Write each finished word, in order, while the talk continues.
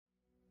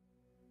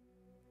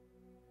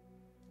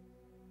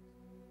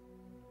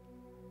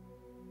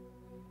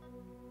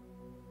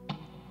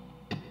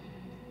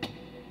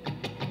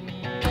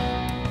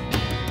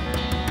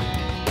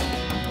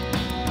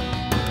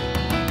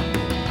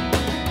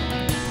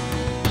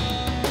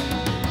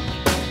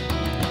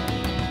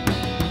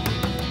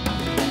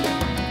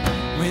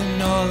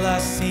all I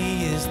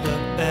see is the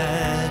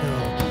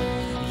battle,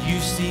 you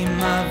see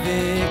my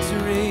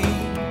victory.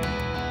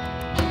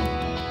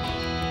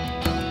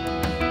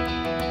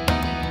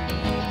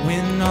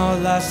 When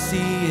all I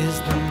see is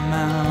the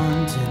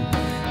mountain,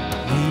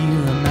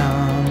 you're a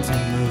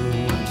mountain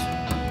moved.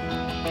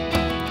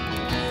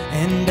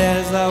 And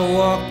as I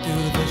walk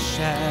through the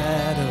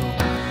shadow,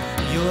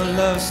 your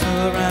love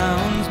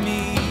surrounds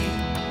me.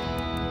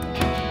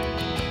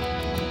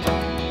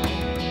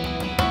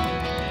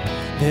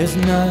 There's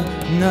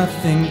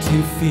nothing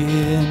to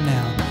fear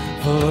now,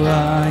 for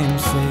I am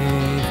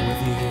safe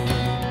with you.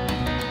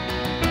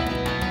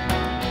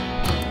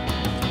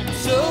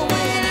 So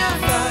when I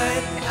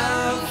fight,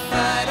 I'll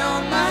fight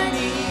on my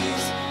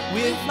knees,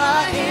 with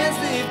my hands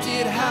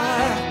lifted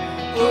high.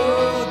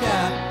 Oh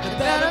God, the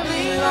battle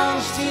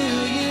belongs to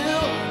you,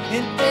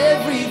 and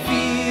every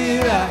fear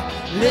I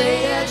lay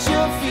at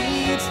your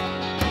feet.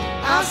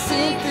 I'll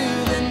sing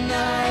through the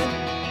night.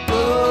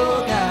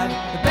 Oh God,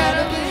 the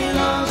battle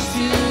belongs to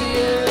you.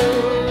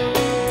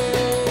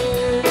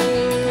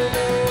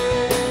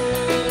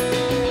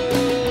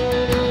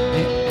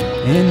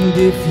 And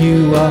if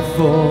you are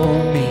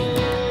for me,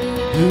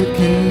 who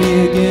can be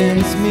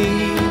against me?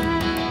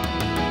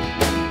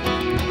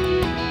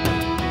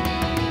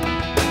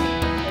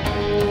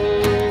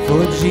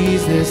 For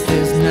Jesus,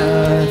 there's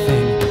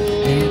nothing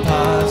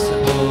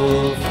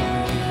impossible for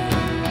you.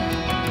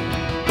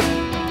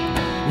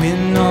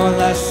 When all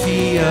I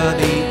see are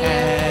the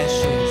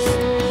ashes,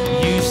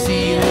 you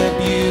see the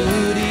beauty.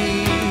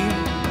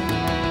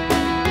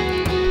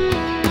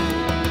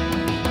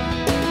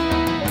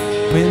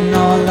 When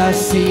all I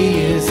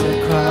see is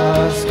a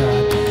cross,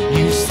 God,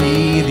 you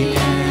see the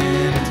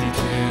empty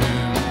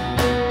tomb.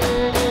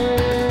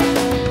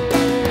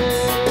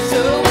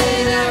 So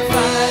when I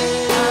fight,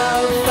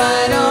 I'll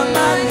fight on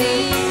my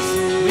knees,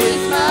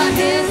 with my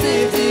hands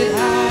lifted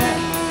high.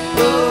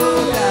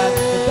 Oh God,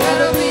 the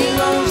battle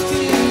belongs to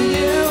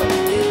you.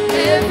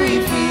 Every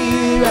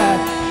fear I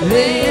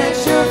lay at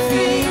your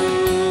feet.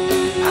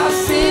 I'll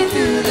sing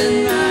through the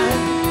night.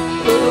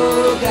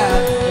 Oh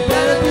God, the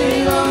battle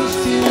belongs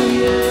to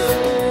you.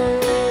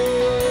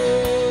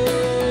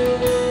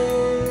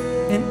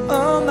 An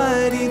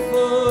almighty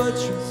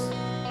fortress,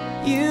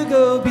 you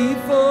go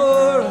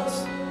before us.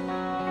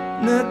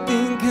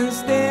 Nothing can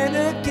stand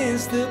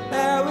against the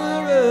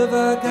power of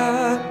our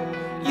God.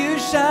 You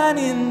shine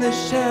in the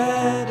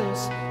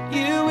shadows,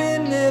 you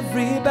win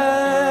every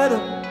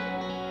battle.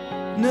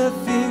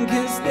 Nothing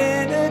can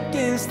stand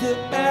against the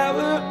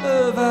power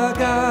of our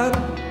God.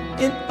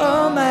 An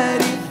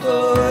almighty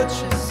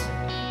fortress,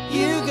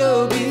 you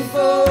go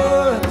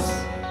before us.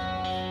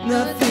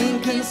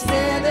 Nothing can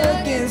stand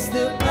against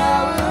the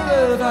power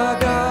of our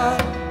God.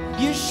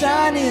 You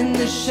shine in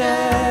the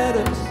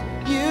shadows,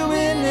 you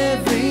win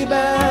every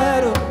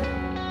battle.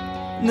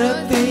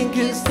 Nothing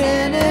can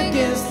stand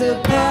against the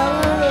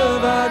power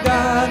of our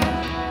God.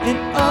 An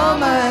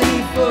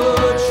almighty fortress.